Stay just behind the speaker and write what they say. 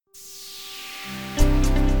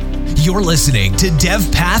You're listening to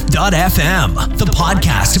DevPath.fm, the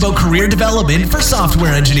podcast about career development for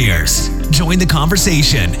software engineers. Join the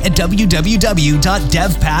conversation at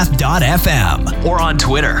www.devpath.fm or on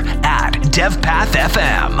Twitter at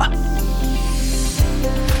DevPathFM.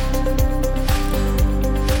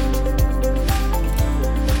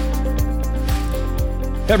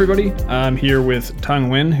 Hey everybody, I'm here with Tung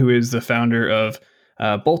Nguyen, who is the founder of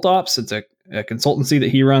Bolt Ops. It's a consultancy that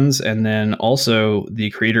he runs, and then also the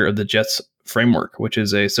creator of the Jets framework, which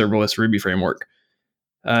is a serverless Ruby framework.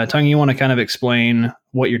 Tung, you want to kind of explain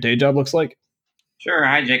what your day job looks like? Sure.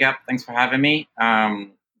 Hi, Jacob. Thanks for having me.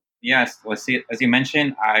 Yes, let's see. As you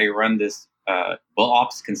mentioned, I run this Bolt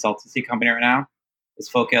Ops consultancy company right now. It's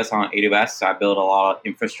focused on AWS, so I build a lot of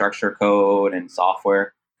infrastructure code and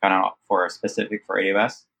software kind of specific for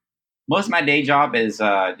AWS. Most of my day job is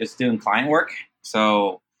just doing client work.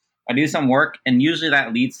 So I do some work, and usually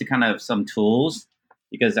that leads to kind of some tools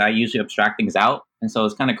because I usually abstract things out. And so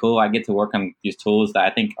it's kind of cool. I get to work on these tools that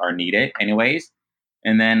I think are needed anyways,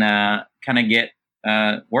 and then kind of get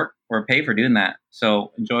work or pay for doing that.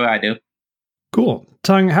 So enjoy what I do. Cool.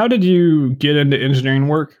 Tung, how did you get into engineering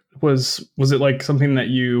work? Was it like something that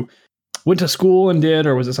you went to school and did,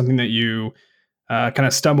 or was it something that you kind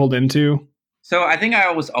of stumbled into? So I think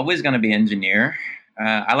I was always going to be an engineer.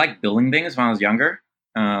 I liked building things when I was younger.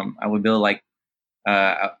 I would build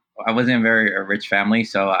I wasn't a very rich family,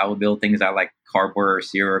 so I would build things out like cardboard or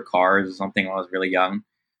cereal cars or something when I was really young.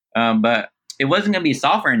 But it wasn't going to be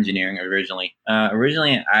software engineering originally.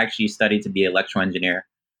 Originally, I actually studied to be an electrical engineer.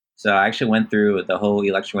 So I actually went through the whole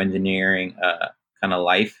electrical engineering kind of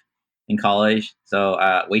life in college. So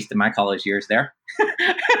wasted my college years there.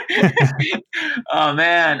 Oh,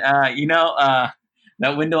 man.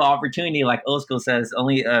 That window of opportunity, like old school says,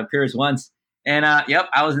 only appears once. And yep,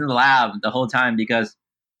 I was in the lab the whole time because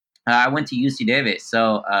I went to UC Davis.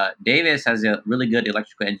 So Davis has a really good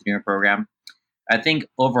electrical engineering program. I think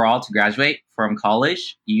overall to graduate from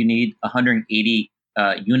college, you need 180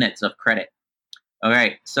 units of credit. All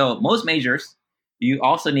right. So most majors, you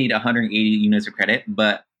also need 180 units of credit,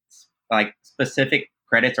 but like specific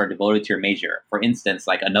credits are devoted to your major. For instance,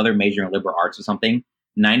 like another major in liberal arts or something,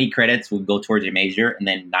 90 credits would go towards your major, and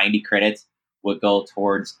then 90 credits would go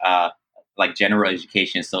towards like general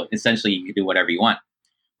education. So essentially, you can do whatever you want.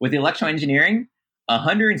 With electrical engineering,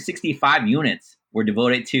 165 units were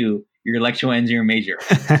devoted to your electrical engineering major.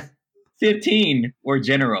 15 were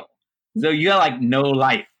general. So you got like no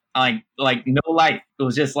life, like no life. It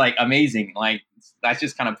was just like amazing. Like that's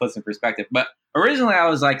just kind of puts in perspective. But originally, I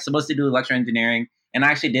was like supposed to do electrical engineering, and I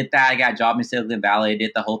actually did that. I got a job in Silicon Valley. I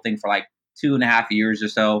did the whole thing for like 2.5 years or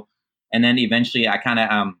so, and then eventually I kind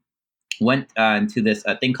of went into this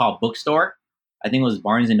thing called bookstore. I think it was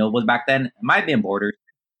Barnes and Nobles back then. It might have been Borders.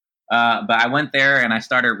 But I went there and I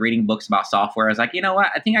started reading books about software. I was like, you know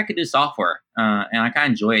what? I think I could do software. And I kind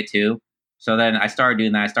of enjoy it too. So then I started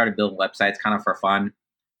doing that. I started building websites kind of for fun.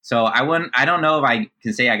 So I don't know if I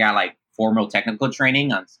can say I got like formal technical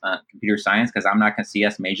training on computer science because I'm not a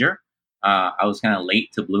CS major. I was kind of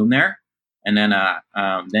late to bloom there. And then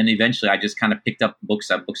eventually I just kind of picked up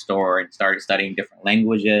books at bookstore and started studying different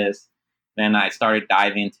languages. Then I started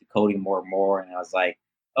diving into coding more and more. And I was like,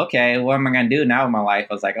 okay, what am I going to do now in my life?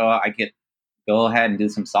 I was like, oh, I could go ahead and do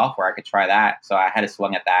some software. I could try that. So I had a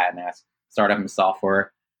swing at that, and I started up in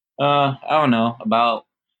software. I don't know, about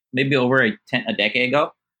maybe over a decade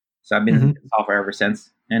ago. So I've been in software ever since,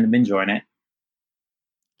 and I've been enjoying it.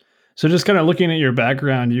 So just kind of looking at your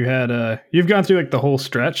background, you've gone through like the whole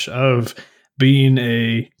stretch of being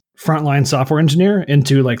a frontline software engineer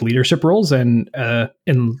into like leadership roles and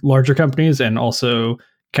in larger companies, and also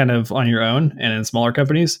kind of on your own and in smaller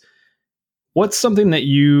companies. What's something that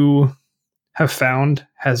you have found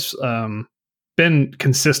has been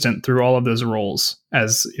consistent through all of those roles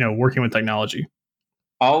as, working with technology?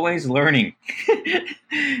 Always learning.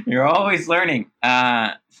 You're always learning.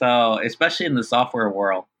 So especially in the software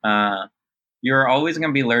world, you're always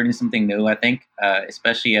going to be learning something new, I think,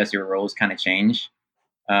 especially as your roles kind of change.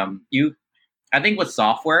 I think with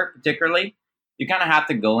software particularly, you kind of have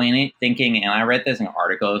to go in it thinking, and I read this in an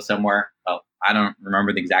article somewhere. Oh, I don't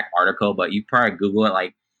remember the exact article, but you probably Google it,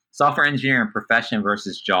 like software engineering profession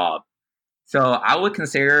versus job. So I would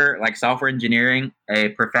consider like software engineering a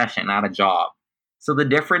profession, not a job. So the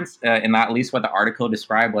difference, in at least what the article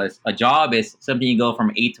described, was a job is something you go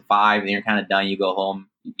from 8 to 5, and you're kind of done. You go home,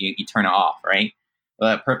 you turn it off, right?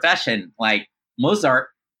 But profession, like Mozart,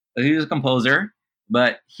 he was a composer,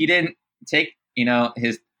 but he didn't take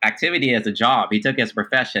his activity as a job. He took it as a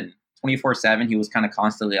profession 24/7. He was kind of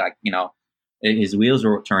constantly like his wheels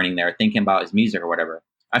were turning there, thinking about his music or whatever.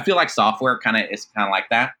 I feel like software is kind of like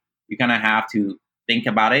that. you kind of have to think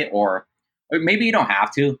about it, or maybe you don't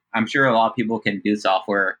have to. I'm sure a lot of people can do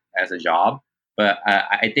software as a job, but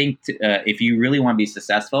I think if you really want to be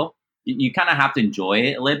successful, you kind of have to enjoy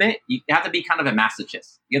it a little bit. You have to be kind of a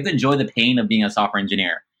masochist. You have to enjoy the pain of being a software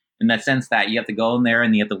engineer, in that sense that you have to go in there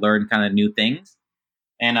and you have to learn kind of new things.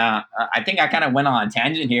 And I think I kind of went on a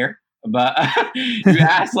tangent here, but you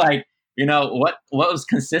asked like, what was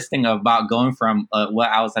consisting of about going from what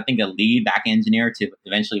I was, I think, a lead back engineer to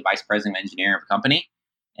eventually vice president of engineering of a company.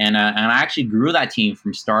 And I actually grew that team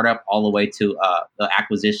from startup all the way to the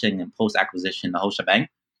acquisition and post-acquisition, the whole shebang.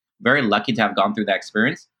 Very lucky to have gone through that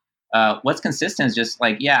experience. What's consistent is just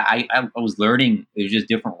like, I was learning. It was just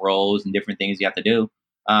different roles and different things you have to do.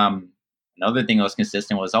 Another thing that was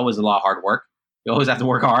consistent was always a lot of hard work. You always have to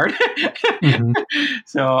work hard. Mm-hmm.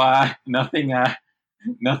 So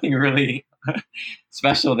nothing really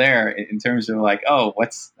special there in terms of like,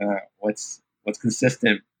 what's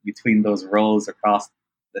consistent between those roles across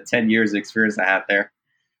the 10 years of experience I had there.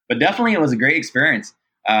 But definitely it was a great experience.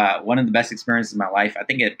 One of the best experiences of my life. I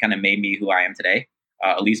think it kind of made me who I am today,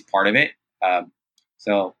 at least part of it.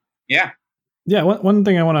 So yeah. Yeah. One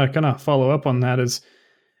thing I want to kind of follow up on that is,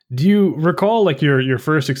 do you recall like your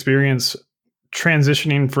first experience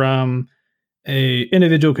transitioning from a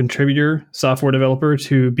individual contributor software developer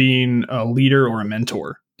to being a leader or a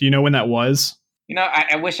mentor? Do you know when that was?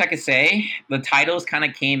 I wish I could say. The titles kind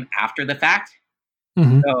of came after the fact.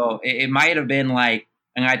 Mm-hmm. So it might have been like,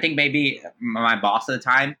 and I think maybe my boss at the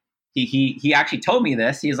time, he actually told me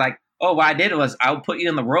this. He's like, oh, what I did was I'll put you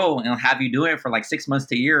in the role and I'll have you doing it for like 6 months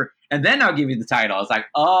to a year, and then I'll give you the title. I was like,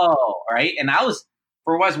 oh, right. And I was,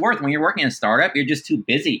 for what it's worth, when you're working in a startup, you're just too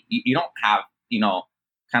busy. You don't have,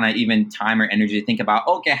 kind of even time or energy to think about,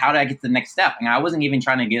 okay, how do I get to the next step? And I wasn't even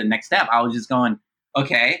trying to get the next step. I was just going,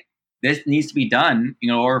 okay, this needs to be done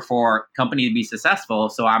in order for a company to be successful.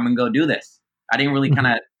 So I'm going to go do this. I didn't really kind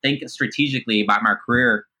of think strategically about my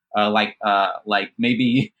career, like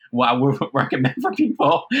maybe what I would recommend for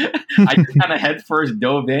people. I just kind of head first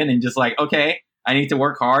dove in and just like, okay, I need to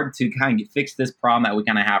work hard to kind of fix this problem that we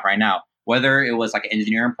kind of have right now. Whether it was like an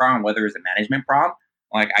engineering problem, whether it was a management problem,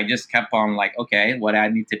 like I just kept on like, okay, what do I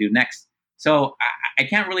need to do next? So I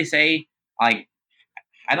can't really say, like,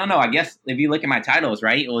 I don't know. I guess if you look at my titles,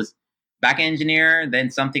 right, it was back engineer, then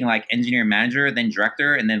something like engineer manager, then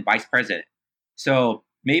director, and then vice president. So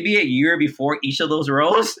maybe a year before each of those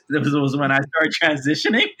roles, this was when I started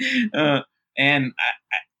transitioning. And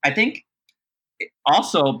I think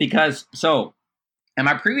also because, so in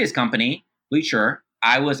my previous company, Bleacher,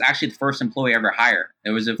 I was actually the first employee ever hired.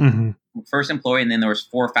 There was a first employee, and then there was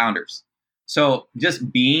 4 founders. So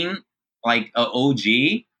just being like an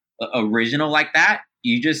OG, original like that,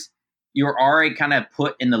 you're already kind of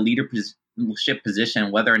put in the leadership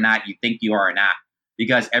position, whether or not you think you are or not,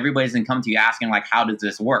 because everybody's gonna come to you asking like, how does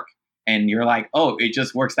this work? And you're like, oh, it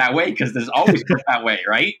just works that way because this always works that way,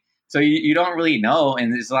 right? So you don't really know,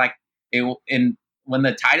 and it's like and when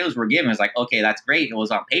the titles were given, it's like, okay, that's great. It was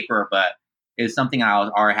on paper, but it's something I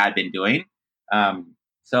already had been doing.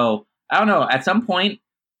 So I don't know. At some point,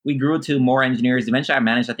 we grew to more engineers. Eventually, I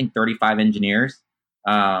managed, I think, 35 engineers.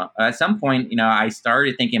 At some point, I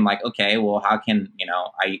started thinking like, okay, well, how can,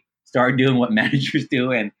 I started doing what managers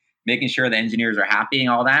do and making sure the engineers are happy and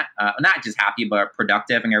all that. Not just happy, but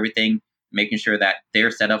productive and everything, making sure that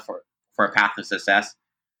they're set up for a path of success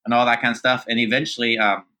and all that kind of stuff. And eventually,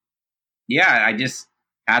 I just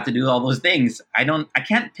had to do all those things. I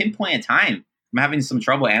can't pinpoint a time. I'm having some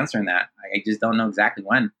trouble answering that. I just don't know exactly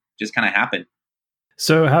when. It just kind of happened.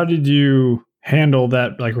 So how did you handle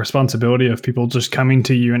that like responsibility of people just coming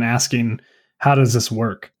to you and asking, how does this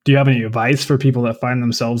work? Do you have any advice for people that find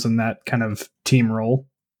themselves in that kind of team role?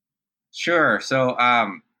 Sure. So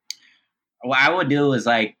what I would do is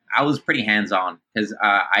like, I was pretty hands-on because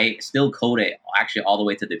I still code it actually all the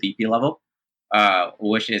way to the VP level,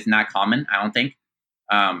 which is not common, I don't think.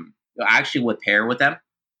 I actually would pair with them,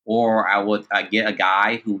 or I would get a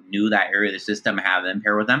guy who knew that area of the system and have them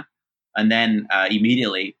pair with them, and then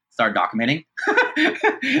immediately start documenting.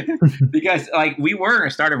 Because like we were in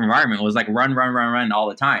a startup environment, it was like run all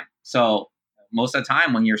the time. So most of the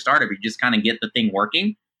time when you're a startup, you just kind of get the thing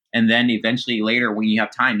working. And then eventually later when you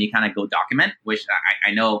have time, you kind of go document, which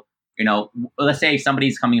I know, let's say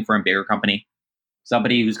somebody's coming from a bigger company,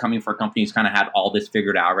 somebody who's coming for a company who's kind of had all this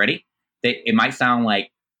figured out already. It might sound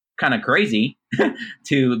like kind of crazy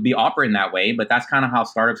to be operating that way, but that's kind of how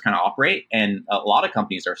startups kind of operate. And a lot of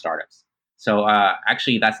companies are startups. So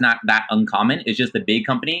actually, that's not that uncommon. It's just a big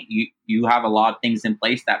company. You have a lot of things in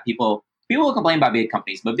place that people will complain about big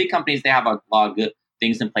companies, but big companies, they have a lot of good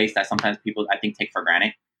things in place that sometimes people, I think, take for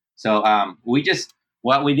granted. So we just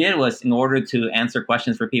what we did was, in order to answer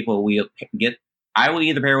questions for people, I would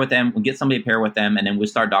either pair with them, we'll get somebody to pair with them, and then we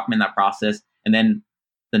start documenting that process. And then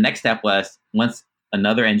the next step was, once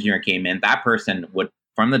another engineer came in, that person would,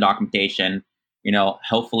 from the documentation,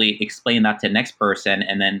 hopefully explain that to the next person.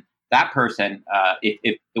 And then that person, if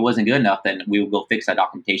it wasn't good enough, then we would go fix that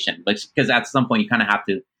documentation. But because at some point you kind of have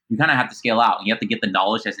to scale out. You have to get the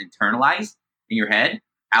knowledge that's internalized in your head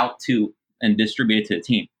out to and distribute it to the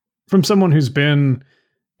team. From someone who's been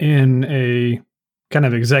in a kind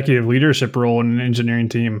of executive leadership role in an engineering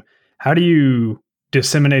team, how do you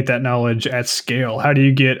disseminate that knowledge at scale? How do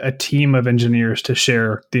you get a team of engineers to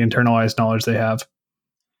share the internalized knowledge they have?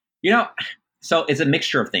 So it's a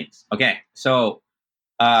mixture of things. Okay. So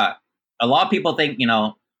a lot of people think,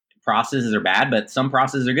 processes are bad, but some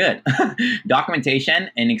processes are good.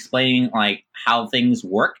 Documentation and explaining like how things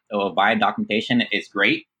work via documentation is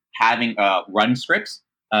great. Having run scripts,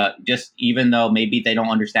 just even though maybe they don't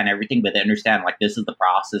understand everything, but they understand like this is the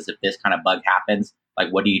process. If this kind of bug happens,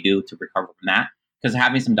 like what do you do to recover from that? Because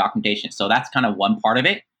having some documentation. So that's kind of one part of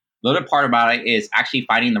it. The other part about it is actually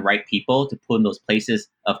finding the right people to put in those places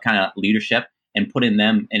of kind of leadership and putting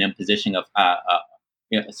them in a position of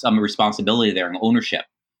some responsibility there and ownership,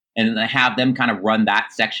 and have them kind of run that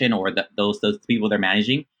section or those people they're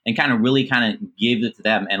managing, and kind of really kind of give it to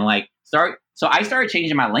them and like start. So I started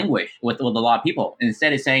changing my language with a lot of people.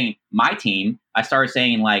 Instead of saying my team, I started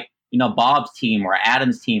saying like, Bob's team or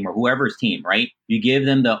Adam's team or whoever's team, right? You give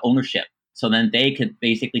them the ownership, so then they could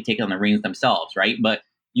basically take on the reins themselves, right? But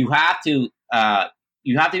you have to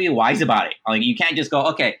be wise about it. Like you can't just go,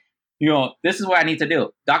 okay, this is what I need to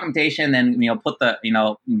do. Documentation, then, put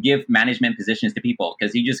give management positions to people,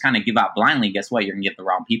 because you just kind of give out blindly. Guess what? You're going to get the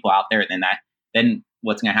wrong people out there. Then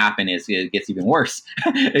what's going to happen is it gets even worse.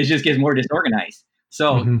 It just gets more disorganized.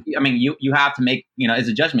 So, I mean, you have to make, it's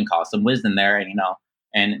a judgment call, some wisdom there,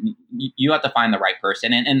 and you have to find the right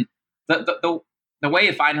person. And the way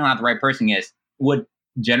of finding out the right person is, would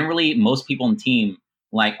generally most people in the team,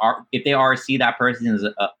 if they see that person as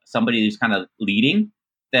somebody who's kind of leading,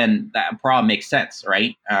 then that probably makes sense,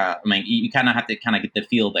 right? I mean, you kind of have to kind of get the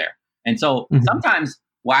feel there. And so sometimes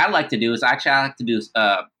what I like to do is I like to do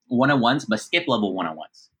one-on-ones, but skip level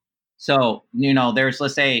one-on-ones. So, there's,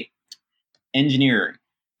 let's say, engineer,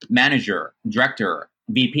 manager, director,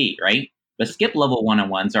 VP, right? The skip level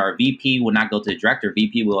one-on-ones are VP will not go to the director,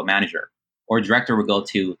 VP will a manager, or director will go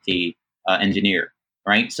to the engineer,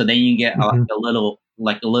 right? So then you get a little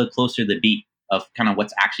closer to the beat of kind of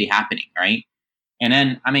what's actually happening, right? And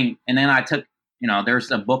then I took,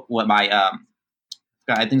 there's a book by,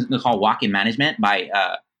 I think it's called Walk in Management by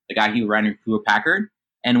the guy who ran Hewlett Packard.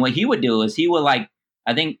 And what he would do is he would I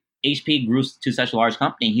think HP grew to such a large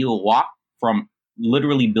company, he would walk from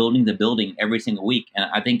literally building to building every single week. And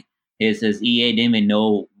I think his EA didn't even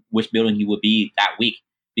know which building he would be that week,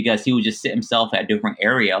 because he would just sit himself at a different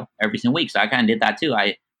area every single week. So I kind of did that too.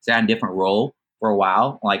 I sat in a different role for a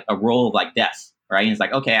while, like a role of like desk, right? And it's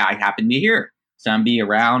like, okay, I happen to be here. So I'm be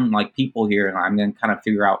around like people here, and I'm going to kind of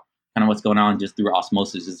figure out kind of what's going on just through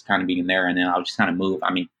osmosis, just kind of being there. And then I'll just kind of move.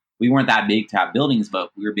 I mean, we weren't that big to have buildings, but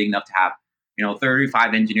we were big enough to have,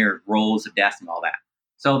 35 engineer roles of desks and all that.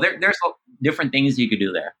 So there's different things you could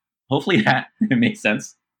do there. Hopefully that makes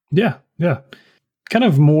sense. Yeah. Kind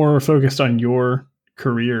of more focused on your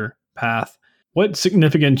career path. What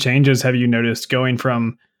significant changes have you noticed going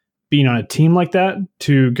from being on a team like that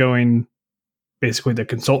to going basically the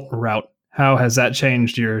consultant route? How has that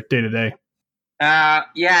changed your day-to-day?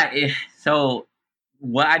 So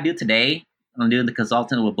what I do today, I'm doing the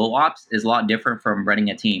consultant with Bull Ops, is a lot different from running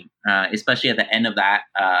a team, especially at the end of that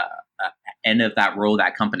role,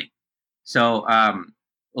 that company. So,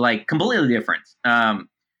 completely different.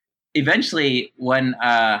 Eventually, when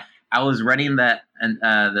I was running the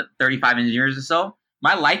 35 engineers or so,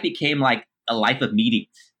 my life became like a life of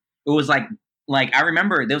meetings. It was like I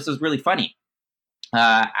remember this was really funny.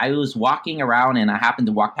 I was walking around and I happened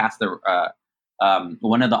to walk past the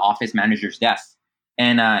one of the office manager's desks,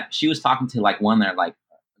 and she was talking to like one of their like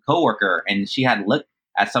coworker, and she had looked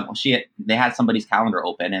at they had somebody's calendar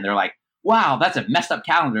open, and they're like, "Wow, that's a messed up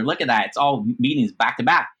calendar. Look at that. It's all meetings back to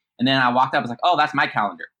back." And then I walked up, I was like, "Oh, that's my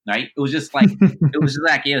calendar." Right? It was just like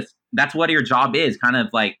that's what your job is, kind of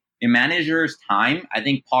like in manager's time. I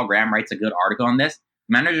think Paul Graham writes a good article on this.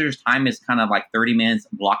 Manager's time is kind of like 30 minutes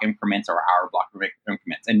block increments or hour block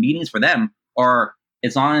increments. And meetings for them are,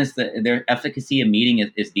 as long as their efficacy of meeting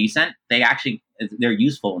is decent, they're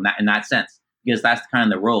useful in that sense, because that's kind of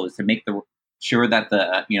the role, is to make sure that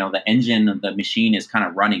the engine of the machine is kind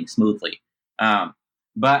of running smoothly. And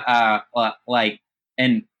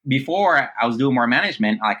before I was doing more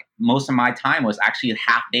management, like most of my time was actually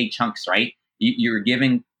half day chunks, right? You're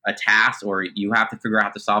given a task or you have to figure out how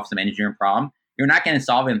to solve some engineering problem. You're not going to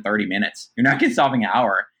solve it in 30 minutes. You're not going to solve it in an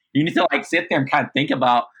hour. You need to like sit there and kind of think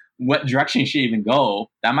about what direction you should even go.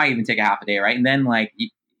 That might even take a half a day, right? And then like,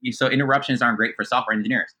 so interruptions aren't great for software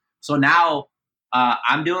engineers. So now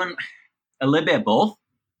I'm doing a little bit of both.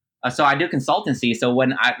 So I do consultancy. So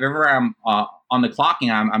whenever I'm on the clock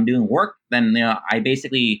and I'm doing work, then I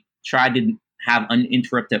basically try to have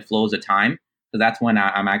uninterrupted flows of time. So that's when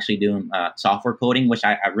I'm actually doing software coding, which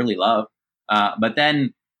I really love. But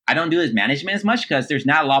then I don't do as management as much because there's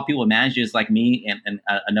not a lot of people managers like me and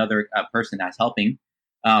another person that's helping.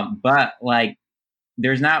 But like,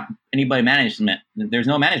 there's not anybody management. There's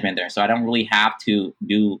no management there. So I don't really have to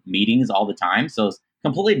do meetings all the time. So it's a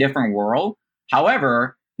completely different world.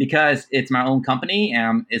 However, because it's my own company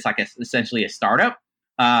and it's like essentially a startup,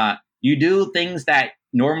 you do things that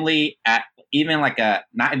normally at even like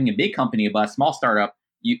not even a big company, but a small startup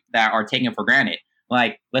that are taken for granted.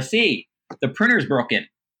 Like, let's see, the printer's broken.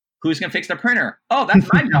 Who's going to fix the printer? Oh, that's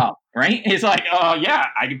my job, right? It's like, oh, yeah,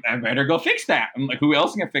 I better go fix that. I'm like, who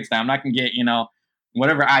else is going to fix that? I'm not going to get,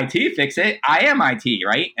 whatever IT fix it. I am IT,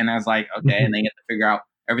 right? And I was like, okay. And then you have to figure out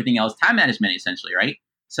everything else, time management, essentially, right?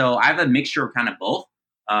 So I have a mixture of kind of both.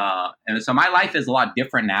 And so my life is a lot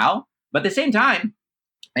different now. But at the same time,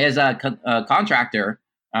 as a contractor,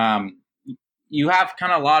 you have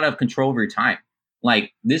kind of a lot of control over your time.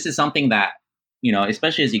 Like, this is something that,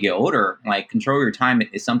 especially as you get older, like control your time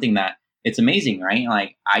is something that it's amazing, right?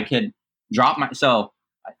 Like I could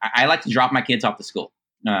I like to drop my kids off to school.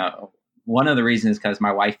 One of the reasons is because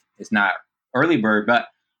my wife is not early bird, but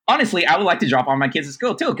honestly, I would like to drop all my kids to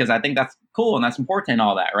school too, because I think that's cool and that's important and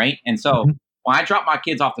all that, right? And so when I drop my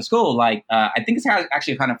kids off to school, like I think it's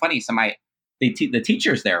actually kind of funny. So the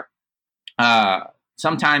teachers there,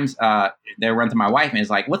 sometimes they run to my wife and is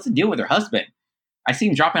like, "What's the deal with her husband? I see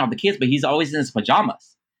him dropping off the kids, but he's always in his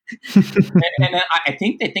pajamas." and I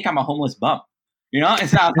think they think I'm a homeless bum, And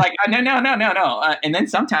so I was like, no. And then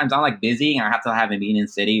sometimes I'm like busy and I have to have a meeting in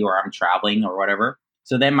the city or I'm traveling or whatever.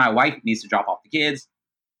 So then my wife needs to drop off the kids.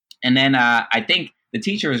 And then I think the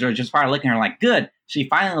teachers are just probably looking at her like, good, she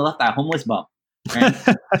finally left that homeless bum. Right?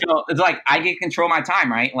 So it's like I get control my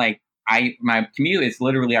time, right? Like my commute is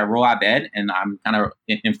literally I roll out of bed and I'm kind of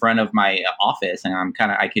in front of my office and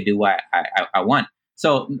I could do what I want.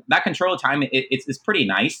 So that control time, it's pretty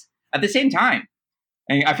nice. At the same time,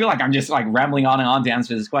 and I feel like I'm just like rambling on and on to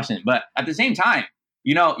answer this question, but at the same time,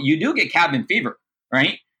 you do get cabin fever,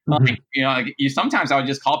 right? Like, you sometimes I would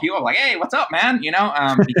just call people like, "Hey, what's up, man?" Because you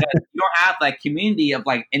don't have like community of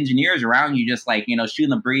like engineers around you, just like shooting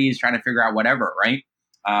the breeze, trying to figure out whatever, right?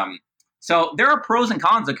 So there are pros and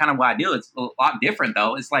cons of kind of what I do. It's a lot different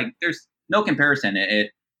though. It's like there's no comparison.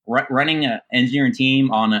 Running an engineering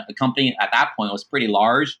team on a company at that point was pretty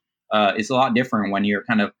large. It's a lot different when you're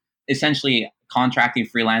kind of essentially contracting,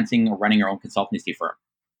 freelancing, or running your own consultancy firm.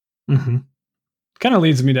 Mm-hmm. Kind of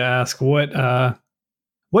leads me to ask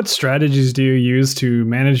what strategies do you use to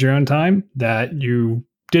manage your own time that you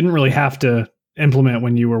didn't really have to implement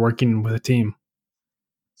when you were working with a team?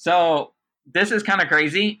 So this is kind of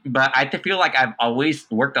crazy, but I feel like I've always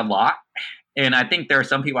worked a lot. And I think there are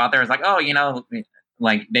some people out there who's like, oh,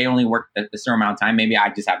 like they only work a certain amount of time. Maybe I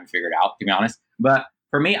just haven't figured it out, to be honest. But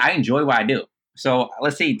for me, I enjoy what I do. So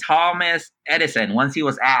let's see, Thomas Edison, once he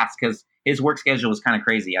was asked, because his work schedule was kind of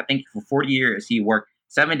crazy. I think for 40 years, he worked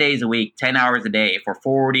 7 days a week, 10 hours a day for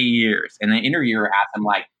 40 years. And the interviewer asked him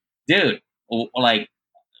like, dude, like,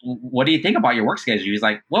 what do you think about your work schedule? He's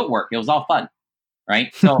like, what work? It was all fun.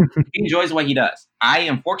 Right. So he enjoys what he does. I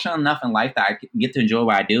am fortunate enough in life that I get to enjoy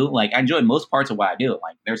what I do. Like I enjoy most parts of what I do.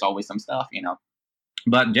 Like there's always some stuff,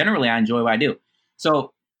 but generally I enjoy what I do.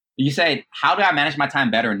 So you say, how do I manage my time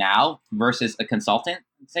better now versus a consultant?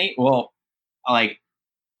 Say, well, like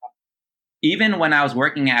even when I was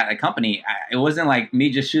working at a company, it wasn't like me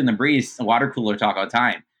just shooting the breeze, water cooler talk all the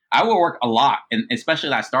time. I would work a lot, and especially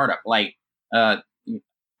that startup. Like I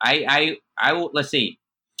let's see.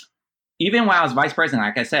 Even when I was vice president,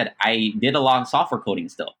 like I said, I did a lot of software coding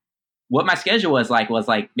still. What my schedule was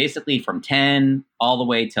like basically from 10 all the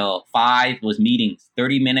way till 5 was meetings,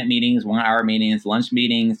 30-minute meetings, 1-hour meetings, lunch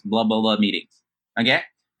meetings, blah, blah, blah meetings. Okay?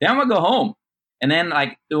 Then I would go home. And then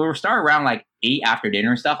like it would start around like 8 after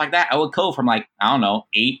dinner and stuff like that. I would code from like, I don't know,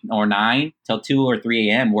 8 or 9 till 2 or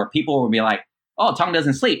 3 a.m. where people would be like, oh, Tung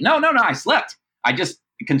doesn't sleep. No, I slept. I just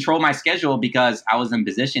controlled my schedule because I was in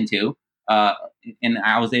position to. And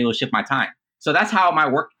I was able to shift my time. So that's how my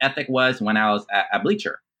work ethic was when I was at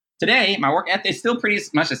Bleacher. Today, my work ethic is still pretty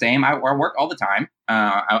much the same. I work all the time.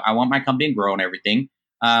 I want my company to grow and everything.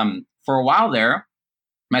 For a while there,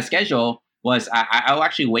 my schedule was I'll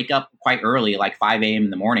actually wake up quite early, like 5 a.m. in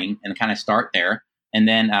the morning, and kind of start there. And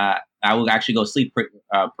then I will actually go sleep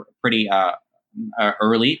pretty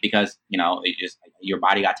early because, it just your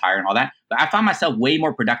body got tired and all that. But I found myself way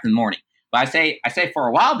more productive in the morning. But I say for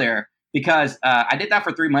a while there because I did that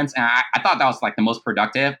for 3 months, and I thought that was like the most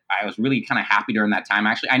productive. I was really kind of happy during that time.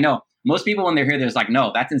 Actually, I know most people when they're here, they're just like,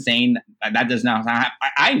 no, that's insane. That does not.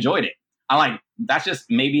 I enjoyed it. That's just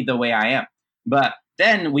maybe the way I am. But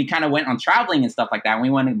then we kind of went on traveling and stuff like that. We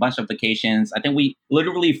went on a bunch of vacations. I think we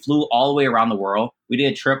literally flew all the way around the world. We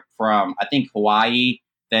did a trip from, I think, Hawaii,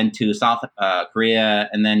 then to South Korea,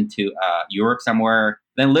 and then to Europe somewhere.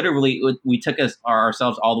 Then literally we took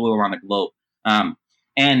ourselves all the way around the globe.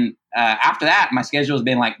 And after that, my schedule has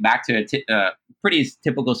been like back to a pretty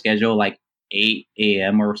typical schedule, like 8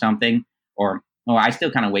 a.m. or something. I still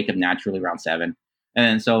kind of wake up naturally around 7.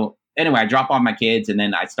 And so anyway, I drop off my kids and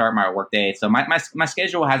then I start my work day. So my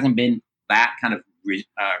schedule hasn't been that kind of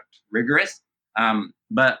rigorous.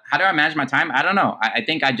 But how do I manage my time? I don't know. I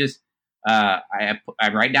think I just I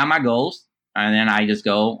write down my goals and then I just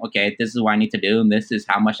go, okay, this is what I need to do, and this is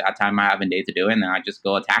how much time I have in day to do it, and then I just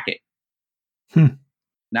go attack it.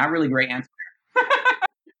 Not really great answer.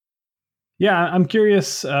 Yeah, I'm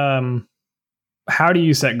curious. How do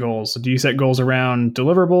you set goals? Do you set goals around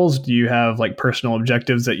deliverables? Do you have like personal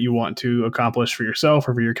objectives that you want to accomplish for yourself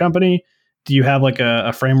or for your company? Do you have like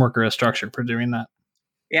a framework or a structure for doing that?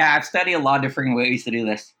 Yeah, I've studied a lot of different ways to do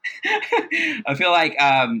this. I feel like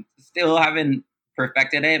still haven't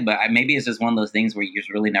perfected it, but maybe it's just one of those things where you just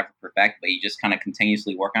really never perfect, but you just kind of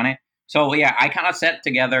continuously work on it. So yeah, I kind of set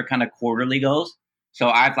together kind of quarterly goals. So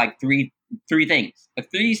I have like three things.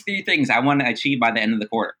 These three things I want to achieve by the end of the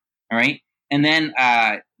quarter. All right. And then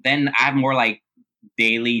I have more like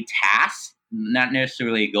daily tasks, not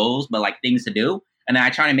necessarily goals, but like things to do. And then I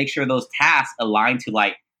try to make sure those tasks align to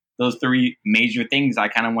like those three major things I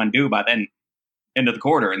kind of want to do by the end of the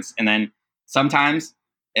quarter. And then sometimes,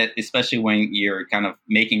 especially when you're kind of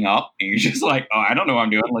making up and you're just like, oh, I don't know what I'm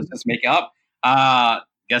doing. Let's just make it up.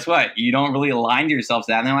 Guess what? You don't really align yourself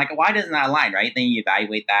to that. And they're like, why doesn't that align? Right. Then you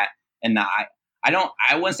evaluate that. And I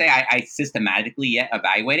wouldn't say I systematically yet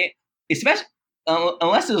evaluate it, especially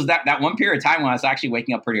unless it was that one period of time when I was actually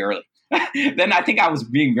waking up pretty early. Then I think I was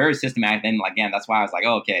being very systematic. And again, that's why I was like,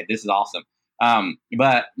 oh, okay, this is awesome.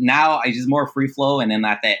 But now I just more free flow. And then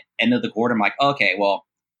at the end of the quarter, I'm like, okay, well,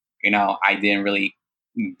 I didn't really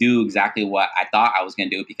do exactly what I thought I was going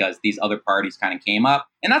to do because these other parties kind of came up,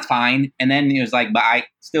 and that's fine. And then it was like, but I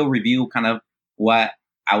still review kind of what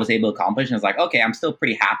I was able to accomplish. And it's like, okay, I'm still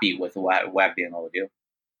pretty happy with what I've been able to do.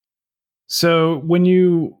 So when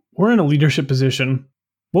you were in a leadership position,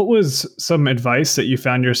 what was some advice that you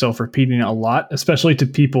found yourself repeating a lot, especially to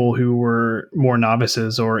people who were more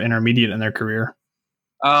novices or intermediate in their career?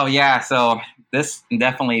 Oh, yeah. So this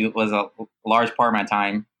definitely was a large part of my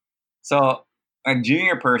time. So a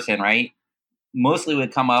junior person, right, mostly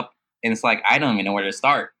would come up and it's like, I don't even know where to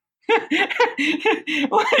start. Point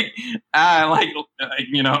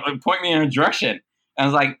me in a direction. And I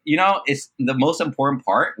was like, it's the most important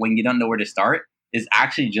part when you don't know where to start is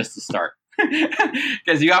actually just to start.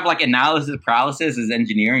 Because you have like analysis paralysis as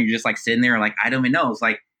engineering. You're just like sitting there like, I don't even know. It's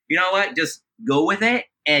like, you know what? Just go with it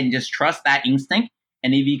and just trust that instinct.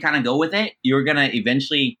 And if you kind of go with it, you're going to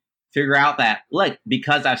eventually figure out that, look,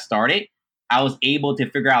 because I've started, I was able to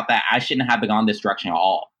figure out that I shouldn't have gone this direction at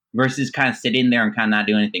all versus kind of sitting there and kind of not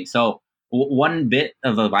doing anything. So one bit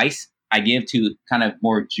of advice I give to kind of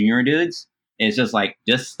more junior dudes is just like,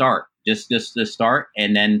 just start, just start.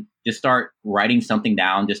 And then just start writing something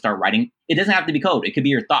down. Just start writing. It doesn't have to be code. It could be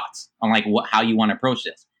your thoughts on like how you want to approach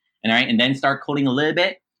this. And then start coding a little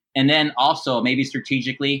bit. And then also maybe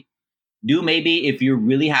strategically maybe if you're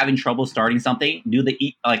really having trouble starting something, do the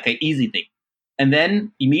easy thing. And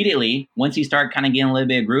then immediately, once you start kind of getting a little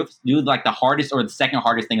bit of groove, do like the hardest or the second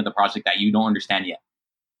hardest thing of the project that you don't understand yet.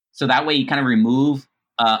 So that way you kind of remove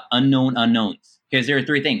unknown unknowns. Because there are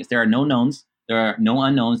three things. There are no knowns, there are no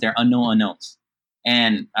unknowns, there are unknown unknowns.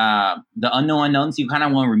 And the unknown unknowns, you kind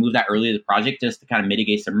of want to remove that early in the project just to kind of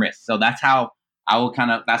mitigate some risk. So that's how I will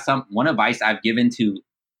that's one advice I've given to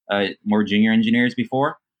more junior engineers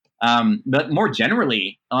before. But more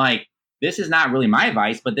generally, like, this is not really my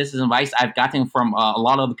advice, but this is advice I've gotten from a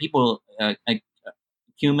lot of the people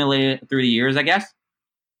accumulated through the years, I guess.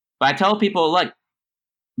 But I tell people, look,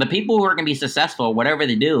 the people who are going to be successful, whatever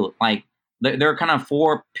they do, like, there are kind of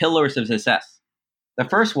 4 pillars of success. The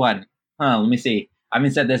first one, let me see. I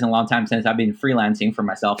haven't said this in a long time since I've been freelancing for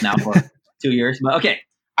myself now for 2 years. But okay,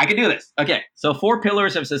 I can do this. Okay, so 4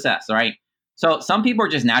 pillars of success, right? So some people are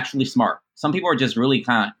just naturally smart. Some people are just really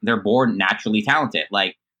they're born naturally talented.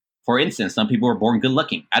 Like, for instance, some people are born good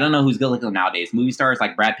looking. I don't know who's good looking nowadays. Movie stars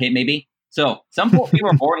like Brad Pitt, maybe. So some people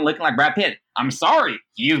are born looking like Brad Pitt. I'm sorry,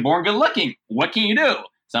 he was born good looking. What can you do?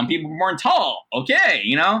 Some people are born tall. Okay,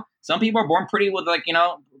 some people are born pretty with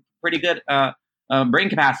pretty good brain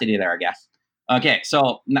capacity there, I guess. Okay,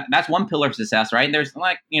 so that's one pillar of success, right? There's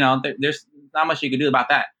there's not much you can do about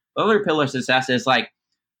that. The other pillar of success is like,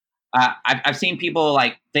 I've seen people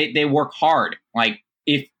like they work hard. Like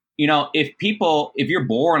if you're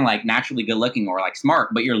born like naturally good looking or like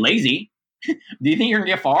smart, but you're lazy, do you think you're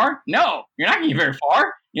gonna get far? No, you're not gonna get very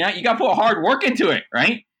far. You got to put hard work into it,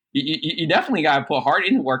 right? You definitely got to put hard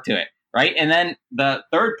into work to it, right? And then the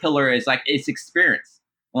third pillar is like it's experience,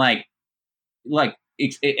 and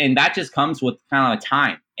that just comes with kind of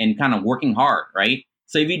time and kind of working hard, right?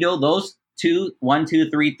 So if you do those one, two,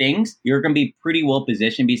 three things, you're going to be pretty well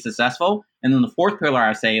positioned to be successful. And then the fourth pillar,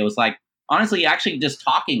 I say, it was like, honestly, actually just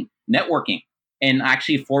talking, networking, and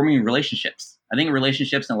actually forming relationships. I think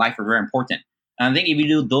relationships in life are very important. And I think if you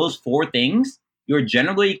do those four things, you're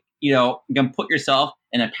generally, going to put yourself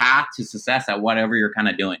in a path to success at whatever you're kind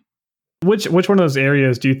of doing. Which one of those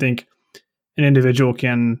areas do you think an individual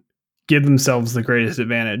can give themselves the greatest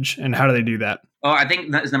advantage, and how do they do that? Oh, I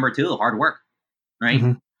think that's number two, hard work, right?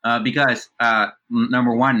 Mm-hmm. Because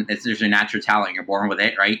number one, there's a natural talent. You're born with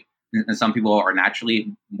it, right? And some people are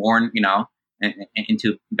naturally born,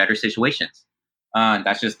 into better situations.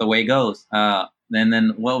 That's just the way it goes.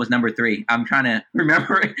 Then what was number three? I'm trying to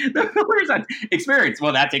remember the pillars. Experience.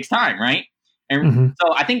 Well, that takes time, right? And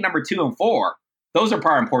so I think number 2 and 4, those are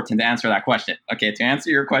probably important to answer that question. Okay, to answer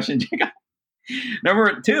your question, Jacob.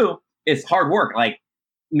 Number 2 is hard work. Like,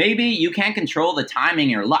 maybe you can't control the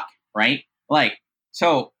timing or luck, right? Like,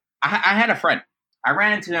 so I had a friend. I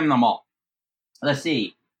ran into him in the mall. Let's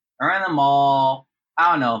see. I ran in the mall,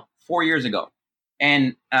 I don't know, 4 years ago.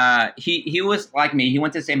 And he was like me. He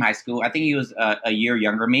went to the same high school. I think he was a year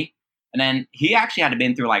younger than me. And then he actually had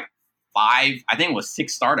been through like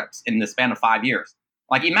 6 startups in the span of 5 years.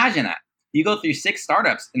 Like, imagine that. You go through 6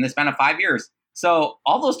 startups in the span of 5 years. So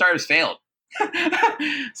all those startups failed.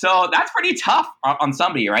 So that's pretty tough on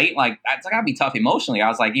somebody, right? Like, that's gotta be tough emotionally. I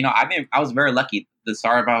was like, I was very lucky. The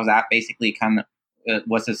startup I was at basically kind of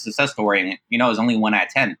was a success story, and it was only 1 out of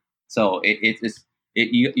 10. So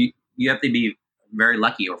you have to be very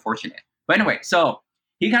lucky or fortunate. But anyway, so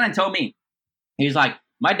he kind of told me, he's like,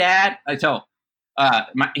 my dad.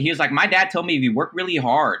 He was like, my dad told me if you work really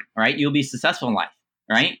hard, right, you'll be successful in life,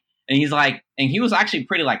 right? And he's like, and he was actually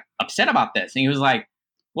pretty like upset about this, and he was like,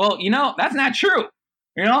 well, that's not true,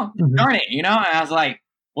 darn it, And I was like,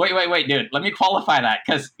 wait, dude, let me qualify that,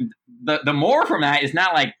 because the moral from that is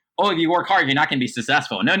not like, oh, if you work hard, you're not going to be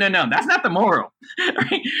successful. No, that's not the moral.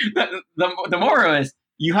 Right? The moral is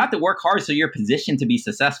you have to work hard so you're positioned to be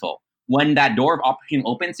successful. When that door of opportunity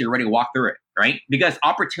opens, you're ready to walk through it, right? Because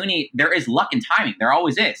opportunity, there is luck and timing. There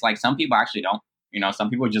always is. Like, some people actually don't. Some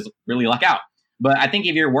people just really luck out. But I think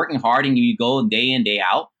if you're working hard and you go day in, day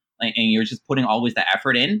out, and you're just putting always the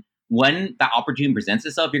effort in, when that opportunity presents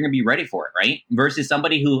itself, you're going to be ready for it, right? Versus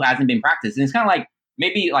somebody who hasn't been practicing. It's kind of like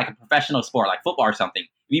maybe like a professional sport, like football or something. If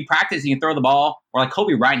you practice, you can throw the ball. Or like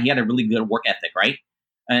Kobe Bryant, he had a really good work ethic, right?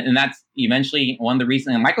 And that's eventually one of the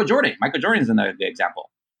reasons. And Michael Jordan is another good example.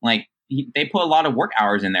 Like, they put a lot of work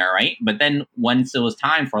hours in there, right? But then once it was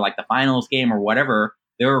time for like the finals game or whatever,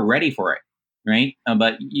 they were ready for it, right?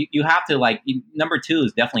 But you have to number 2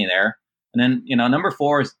 is definitely there. And then, number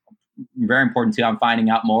 4 is very important too. I'm finding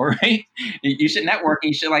out more, right? You should network.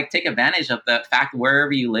 You should take advantage of the fact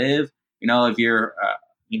wherever you live. If you're,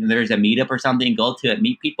 there's a meetup or something, go to it,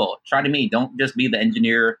 meet people, try to meet. Don't just be the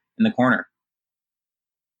engineer in the corner.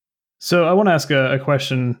 So I want to ask a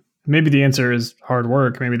question. Maybe the answer is hard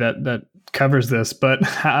work. Maybe that covers this. But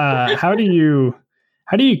how do you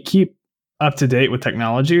keep up to date with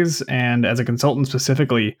technologies? And as a consultant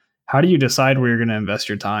specifically, how do you decide where you're going to invest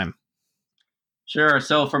your time? Sure.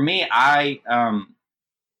 So for me,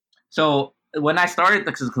 so when I started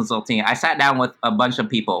the consulting, I sat down with a bunch of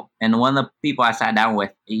people, and one of the people I sat down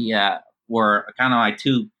with, were kind of like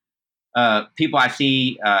 2 people I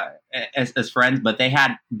see as friends, but they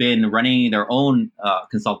had been running their own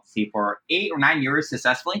consultancy for 8 or 9 years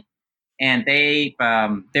successfully, and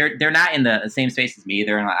they're not in the same space as me.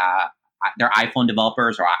 They're iPhone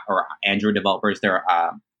developers or Android developers. They're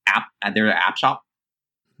an app shop,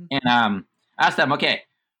 and ask them, okay,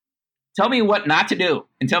 tell me what not to do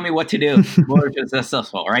and tell me what to do more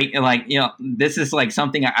successful, right? And this is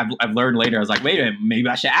something I've learned later. I was like, wait a minute, maybe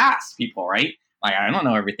I should ask people, right? Like, I don't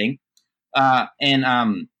know everything.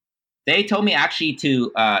 And they told me actually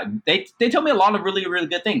to they told me a lot of really really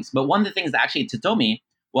good things. But one of the things that actually to told me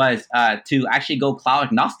was to actually go cloud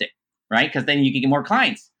agnostic, right? Because then you can get more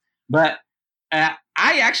clients. But I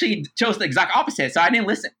actually chose the exact opposite, so I didn't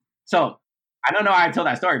listen. So I don't know how I told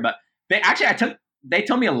that story, but they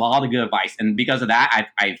told me a lot of good advice, and because of that,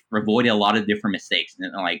 I've avoided a lot of different mistakes,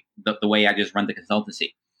 and like the way I just run the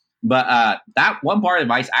consultancy. But that one part of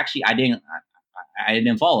advice, actually, I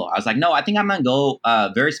didn't follow. I was like, no, I think I'm gonna go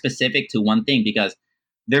very specific to one thing, because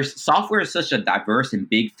there's software is such a diverse and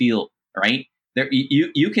big field, right? There,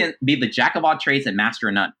 you can be the jack of all trades and master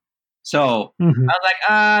of none. So I was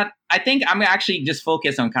like, I think I'm gonna actually just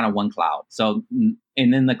focus on kind of one cloud. So,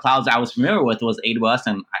 and then the clouds I was familiar with was AWS,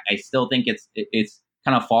 and I still think it's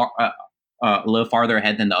kind of far a little farther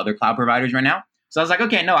ahead than the other cloud providers right now. So I was like,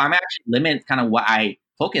 okay, no, I'm actually limit kind of what I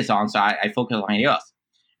focus on. So I focus on AWS.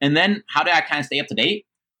 And then how did I kind of stay up to date?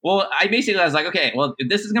 Well, I was like, okay, well,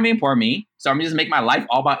 this is gonna be important to me, so I'm just make my life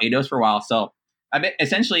all about AWS for a while. So I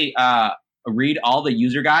essentially read all the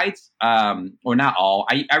user guides, or not all.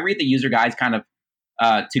 I read the user guides kind of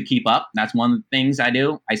to keep up. That's one of the things I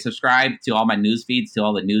do. I subscribe to all my news feeds, to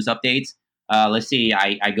all the news updates. Let's see,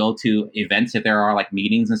 I go to events if there are like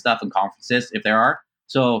meetings and stuff, and conferences if there are.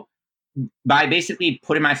 So by basically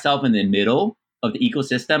putting myself in the middle of the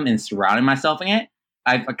ecosystem and surrounding myself in it,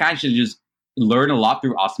 I kind of just learn a lot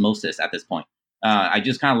through osmosis at this point. I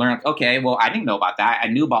just kind of learned, okay, well, I didn't know about that. I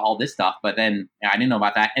knew about all this stuff, but then I didn't know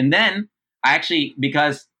about that. And then I actually,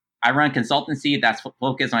 because I run a consultancy that's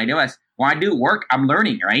focused on AWS, when I do work, I'm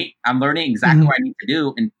learning, right? I'm learning exactly what I need to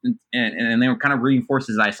do, and then it kind of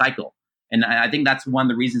reinforces that cycle. And I think that's one of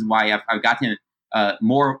the reasons why I've gotten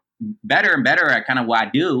more better and better at kind of what I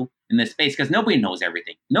do in this space, because nobody knows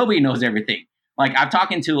everything. Nobody knows everything. Like, I'm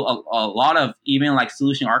talking to a lot of even like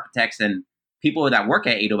solution architects and people that work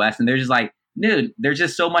at AWS, and they're just like, dude, there's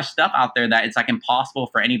just so much stuff out there that it's like impossible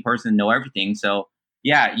for any person to know everything. So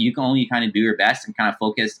yeah, you can only kind of do your best and kind of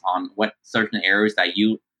focus on what certain areas that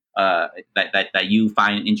you that you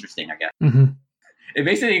find interesting, I guess. It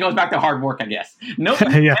basically goes back to hard work, I guess.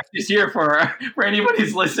 Nobody is here for anybody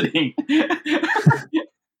who's listening.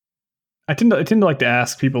 I tend to like to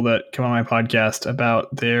ask people that come on my podcast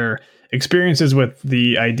about their experiences with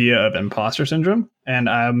the idea of imposter syndrome, and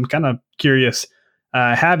I'm kind of curious: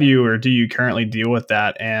 have you, or do you currently deal with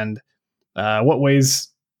that, and what ways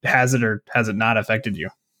has it or has it not affected you?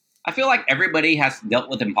 I feel like everybody has dealt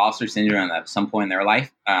with imposter syndrome at some point in their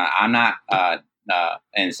life. I'm not an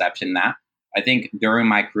exception to that. I think during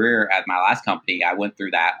my career at my last company, I went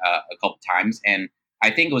through that a couple times, and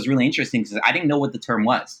I think it was really interesting because I didn't know what the term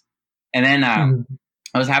was. And then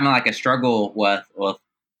I was having like a struggle with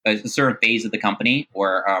a certain phase of the company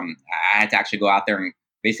where I had to actually go out there and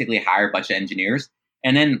basically hire a bunch of engineers.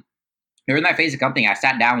 And then during that phase of the company, I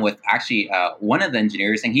sat down with actually one of the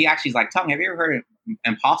engineers, and he actually is like, Tung, have you ever heard of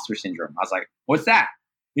imposter syndrome? I was like, what's that?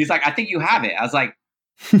 He's like, I think you have it. I was like,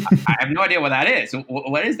 I have no idea what that is.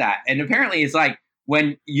 What is that? And apparently it's like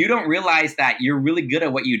when you don't realize that you're really good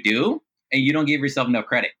at what you do and you don't give yourself enough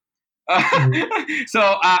credit. So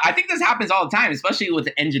I think this happens all the time, especially with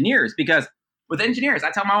engineers, because with engineers,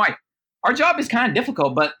 I tell my wife, our job is kind of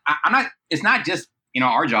difficult, but it's not just,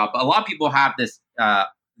 our job. A lot of people have this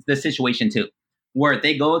situation too, where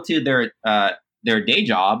they go to their day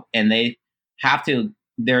job and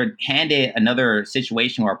they're handed another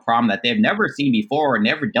situation or a problem that they've never seen before, or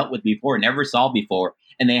never dealt with before, never solved before,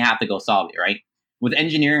 and they have to go solve it, right? With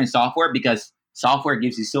engineering and software, because software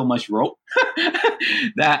gives you so much rope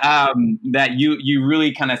that you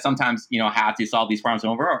really kind of sometimes have to solve these problems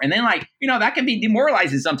over and over. And then that can be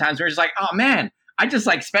demoralizing sometimes. Where it's like, oh man, I just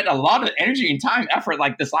spent a lot of energy and time, effort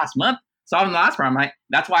this last month solving the last problem.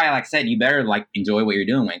 That's why I said you better enjoy what you're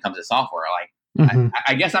doing when it comes to software.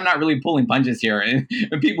 I guess I'm not really pulling punches here, and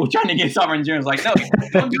people trying to get software engineers no,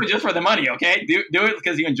 don't do it just for the money, okay? Do it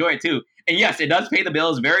because you enjoy it too. And yes, it does pay the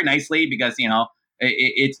bills very nicely because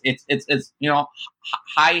it's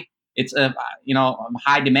high. It's a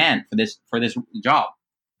high demand for this job.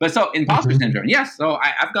 But so imposter syndrome, yes. So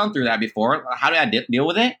I've gone through that before. How did I deal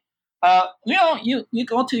with it? You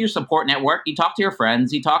go to your support network. You talk to your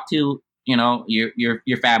friends. You talk to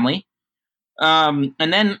your family. And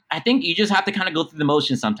then I think you just have to kind of go through the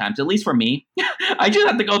motions sometimes. At least for me, I just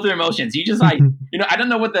have to go through the motions. You just I don't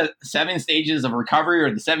know what the 7 stages of recovery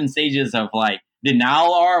or the 7 stages of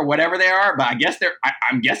denial are, or whatever they are, but I guess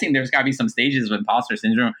I'm guessing there's got to be some stages of imposter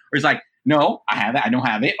syndrome where it's no, I have it, I don't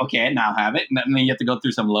have it, okay, now I have it, and then you have to go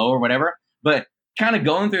through some low or whatever. But kind of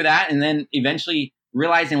going through that, and then eventually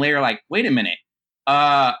realizing later, wait a minute,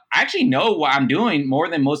 I actually know what I'm doing more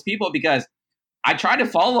than most people, because I try to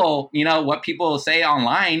follow, what people say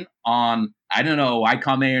online on, I don't know, Y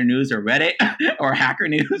Combinator News or Reddit or Hacker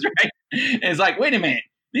News, right? And it's like, wait a minute.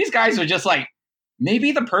 These guys are just like,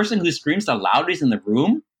 maybe the person who screams the loudest in the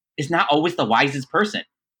room is not always the wisest person.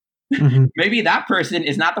 Mm-hmm. Maybe that person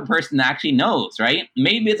is not the person that actually knows, right?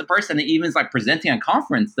 Maybe it's a person that even is like presenting a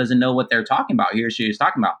conference doesn't know what they're talking about, he or she is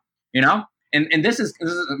talking about, And this is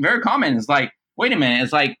very common. It's like, wait a minute.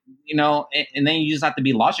 It's like, and then you just have to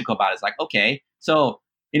be logical about it. It's like, okay, so,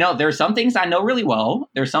 there's some things I know really well.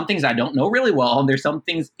 There's some things I don't know really well. And there's some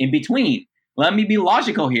things in between. Let me be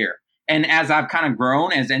logical here. And as I've kind of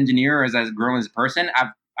grown as an engineer, as I've grown as a person,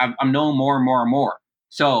 I'm known more and more and more.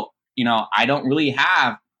 So, I don't really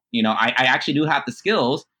have, I actually do have the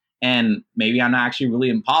skills, and maybe I'm not actually really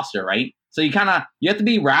an imposter, right? So you have to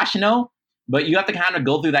be rational, but you have to kind of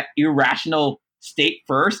go through that irrational state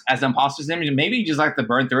first as an imposter syndrome. And maybe you just like to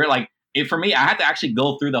burn through it. Like for me, I had to actually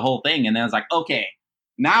go through the whole thing. And then it's like, okay,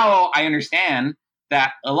 now I understand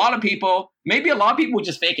that maybe a lot of people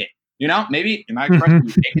just fake it. Maybe in my expression,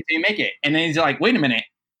 you fake it till you make it. And then he's like, wait a minute,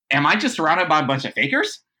 am I just surrounded by a bunch of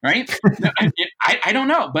fakers? Right? I don't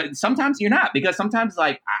know, but sometimes you're not, because sometimes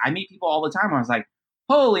like I meet people all the time where I was like,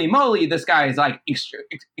 holy moly, this guy is like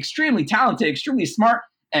extremely talented, extremely smart.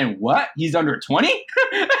 And what? He's under 20?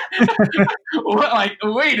 What? Like,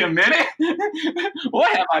 wait a minute.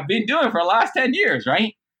 What have I been doing for the last 10 years?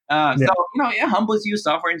 Right? So, it humbles you,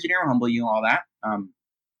 software engineer will humble you and all that.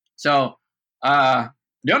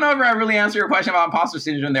 Don't know if I really answer your question about imposter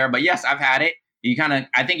syndrome there, but yes, I've had it.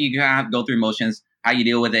 I think you kind of have to go through motions, how you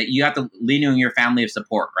deal with it. You have to lean on your family of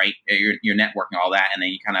support, right? Your network and all that. And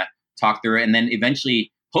then you kind of talk through it. And then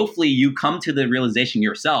eventually, hopefully you come to the realization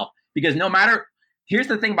yourself, because here's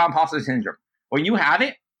the thing about imposter syndrome. When you have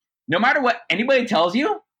it, no matter what anybody tells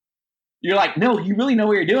you, you're like, no, you really know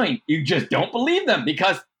what you're doing. You just don't believe them,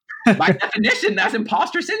 because by definition, that's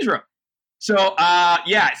imposter syndrome. So,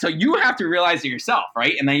 so you have to realize it yourself,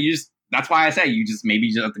 right? And then that's why I say maybe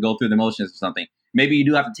you just have to go through the motions or something. Maybe you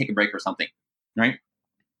do have to take a break or something, right?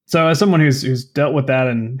 So as someone who's dealt with that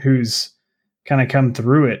and who's kind of come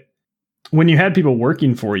through it, when you had people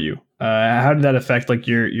working for you, how did that affect like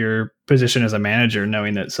your position as a manager,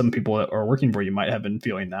 knowing that some people that are working for you might have been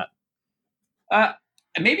feeling that?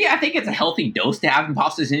 Maybe I think it's a healthy dose to have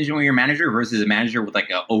imposter syndrome when you're a manager versus a manager with like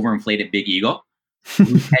an overinflated big ego.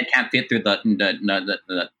 Whose head can't fit through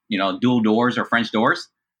the dual doors or French doors.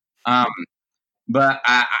 But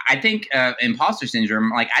I think imposter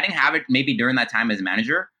syndrome, like I didn't have it maybe during that time as a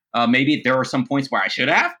manager. Maybe there were some points where I should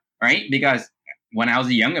have, right? Because when I was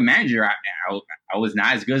a younger manager, I was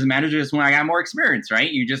not as good as a manager as when I got more experience,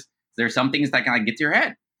 right? There's some things that kind of get to your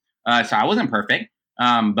head. So I wasn't perfect.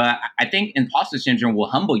 But I think imposter syndrome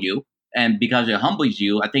will humble you. And because it humbles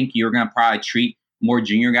you, I think you're going to probably treat more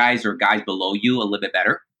junior guys or guys below you a little bit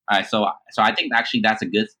better. So I think actually that's a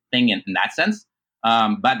good thing in that sense.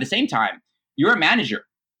 But at the same time, you're a manager.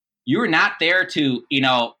 You're not there to,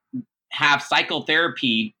 have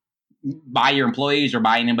psychotherapy by your employees or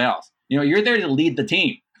by anybody else. You're there to lead the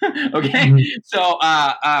team. Okay. Mm-hmm. So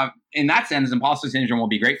in that sense, imposter syndrome will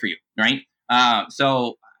be great for you, right?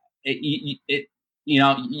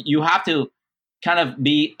 You have to kind of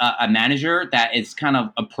be a manager that is kind of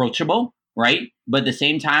approachable, right? But at the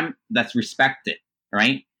same time, that's respected,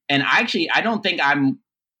 right? And I don't think I'm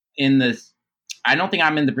in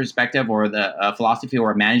the perspective or the philosophy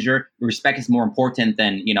or a manager. Respect is more important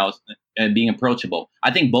than, being approachable.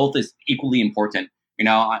 I think both is equally important,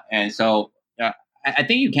 and so I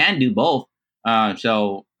think you can do both.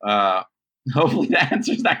 Hopefully that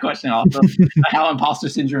answers that question also. How imposter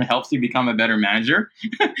syndrome helps you become a better manager.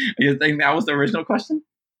 You think that was the original question?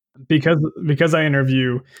 Because I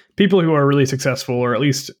interview people who are really successful or at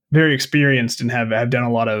least very experienced and have done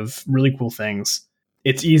a lot of really cool things.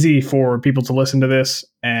 It's easy for people to listen to this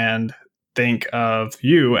and think of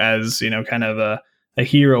you as, kind of a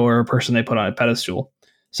hero or a person they put on a pedestal.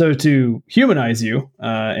 So to humanize you,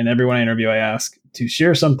 and everyone I interview, I ask to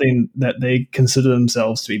share something that they consider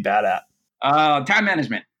themselves to be bad at. Time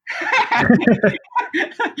management. I'm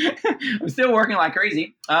still working like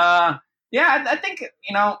crazy. I think,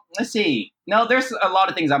 let's see. No, there's a lot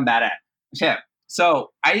of things I'm bad at. Yeah.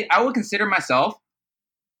 So I would consider myself,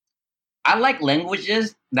 I like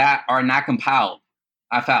languages that are not compiled,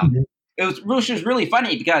 I found. Mm-hmm. It was really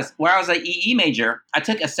funny because when I was an EE major, I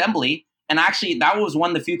took assembly, and actually that was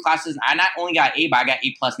one of the few classes I not only got A, but I got A+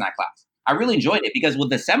 in that class. I really enjoyed it because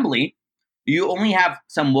with assembly, you only have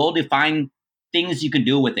some well-defined things you can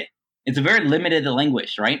do with it. It's a very limited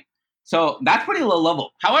language, right? So that's pretty low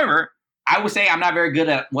level. However, I would say I'm not very good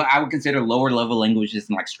at what I would consider lower level languages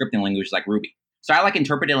and like scripting languages like Ruby. So I like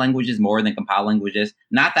interpreted languages more than compiled languages.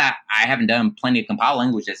 Not that I haven't done plenty of compiled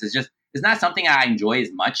languages. It's not something I enjoy as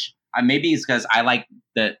much. Maybe it's because I like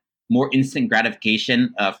the more instant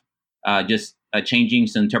gratification of just changing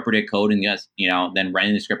some interpreted code and just, then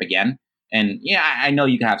running the script again. And yeah, I know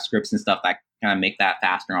you can have scripts and stuff that kind of make that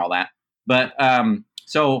faster and all that. But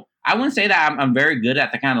so I wouldn't say that I'm very good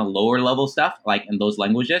at the kind of lower level stuff, like in those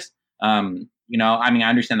languages. I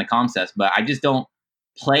understand the concepts, but I just don't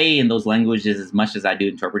play in those languages as much as I do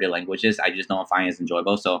interpreted languages. I just don't find it as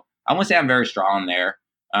enjoyable. So I wouldn't say I'm very strong there.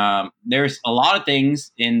 There's a lot of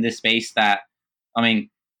things in this space that,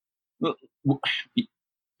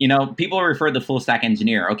 people refer to the full stack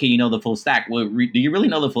engineer. Okay, you know the full stack. Well, do you really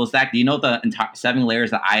know the full stack? Do you know the entire 7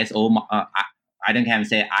 layers of ISO? I didn't have to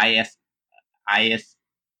say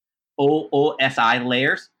OSI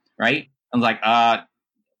layers, right? I was like,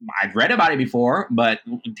 I've read about it before, but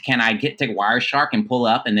can I take Wireshark and pull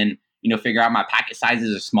up and then, figure out my packet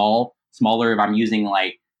sizes are smaller if I'm using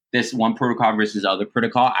like this one protocol versus other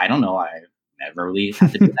protocol? I don't know. I've never really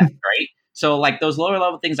had to do that, right? So like those lower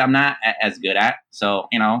level things I'm not as good at. So,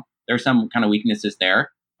 there's some kind of weaknesses there.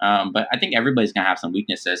 But I think everybody's going to have some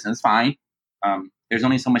weaknesses, and it's fine. There's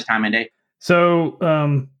only so much time in a day.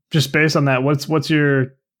 So just based on that, what's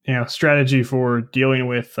your strategy for dealing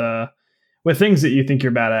with things that you think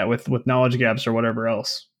you're bad at, with knowledge gaps or whatever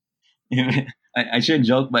else? I shouldn't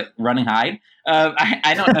joke, but run and hide.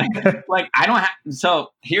 I don't know. I don't have.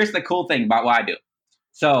 So here's the cool thing about what I do.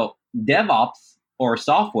 So DevOps or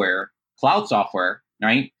software, cloud software,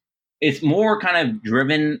 right? It's more kind of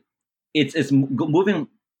driven. It's moving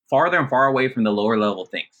farther and far away from the lower level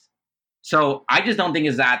things. So I just don't think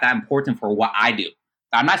it's that important for what I do.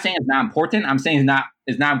 I'm not saying it's not important. I'm saying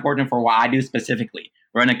it's not important for what I do specifically.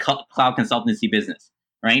 Run a cloud consultancy business,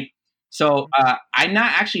 right? So I'm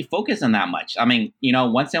not actually focused on that much.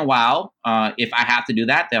 Once in a while, if I have to do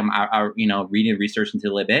that, then I'll read and research into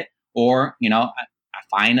a little bit, or I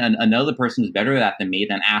find another person who's better at that than me,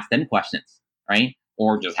 then ask them questions, right?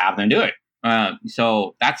 Or just have them do it.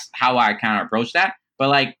 So that's how I kind of approach that.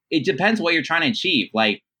 But it depends what you're trying to achieve.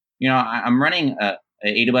 I'm running a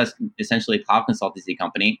AWS, essentially a cloud consultancy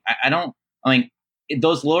company.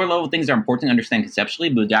 Those lower level things are important to understand conceptually,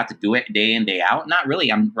 but you have to do it day in, day out. Not really.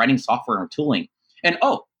 I'm writing software or tooling. And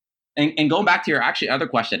going back to your actually other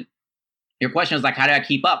question, your question was how do I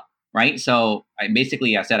keep up, right? So I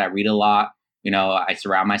said I read a lot. I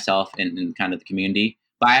surround myself in kind of the community,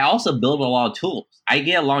 but I also build a lot of tools. I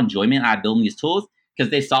get a lot of enjoyment out of building these tools because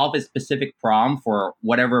they solve a specific problem for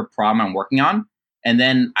whatever problem I'm working on. And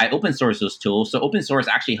then I open source those tools. So open source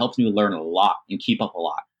actually helps me learn a lot and keep up a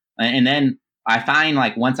lot. And then I find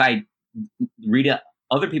once I read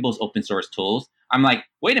other people's open source tools, I'm like,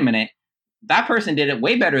 wait a minute, that person did it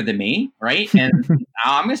way better than me, right? And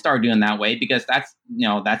I'm going to start doing that way because that's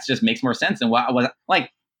just makes more sense. And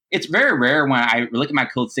it's very rare when I look at my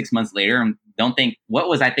code 6 months later and don't think, what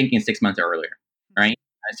was I thinking 6 months earlier, right?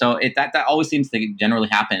 So that always seems to generally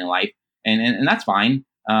happen in life, and that's fine.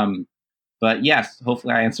 But yes,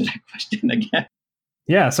 hopefully I answered that question again.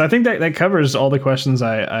 Yeah, so I think that covers all the questions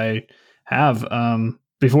I have.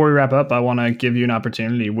 Before we wrap up, I want to give you an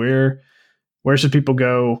opportunity. Where should people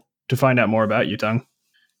go to find out more about you, Tung?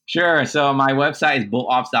 Sure. So my website is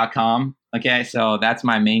bullops.com. Okay, so that's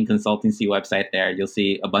my main consultancy website there. You'll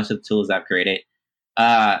see a bunch of tools I've created.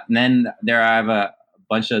 And then I have a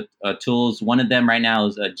bunch of tools. One of them right now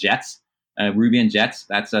is Jets, Ruby and Jets.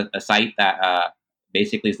 That's a site that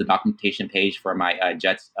basically is the documentation page for my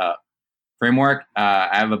Jets framework. I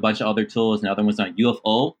have a bunch of other tools. Another one's on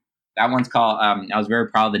UFO. That one's called, I was very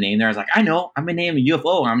proud of the name there. I was like, I know, I'm going to name a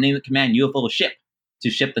UFO. I'm going to name the command UFO ship to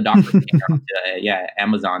ship the Docker container onto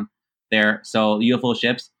Amazon there. So UFO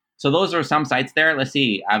ships. So those are some sites there. Let's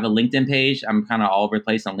see. I have a LinkedIn page. I'm kind of all over the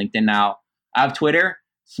place on LinkedIn now. I have Twitter,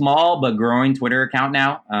 small but growing Twitter account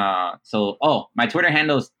now. My Twitter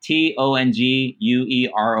handle is TONGUEROO.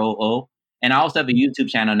 And I also have a YouTube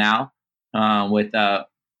channel now with a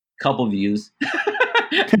couple views.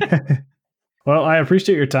 Well, I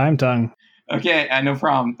appreciate your time, Tung. Okay, no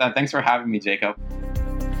problem. Thanks for having me, Jacob.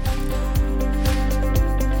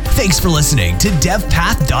 Thanks for listening to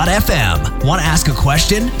devpath.fm. Want to ask a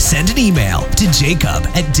question? Send an email to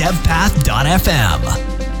jacob@devpath.fm.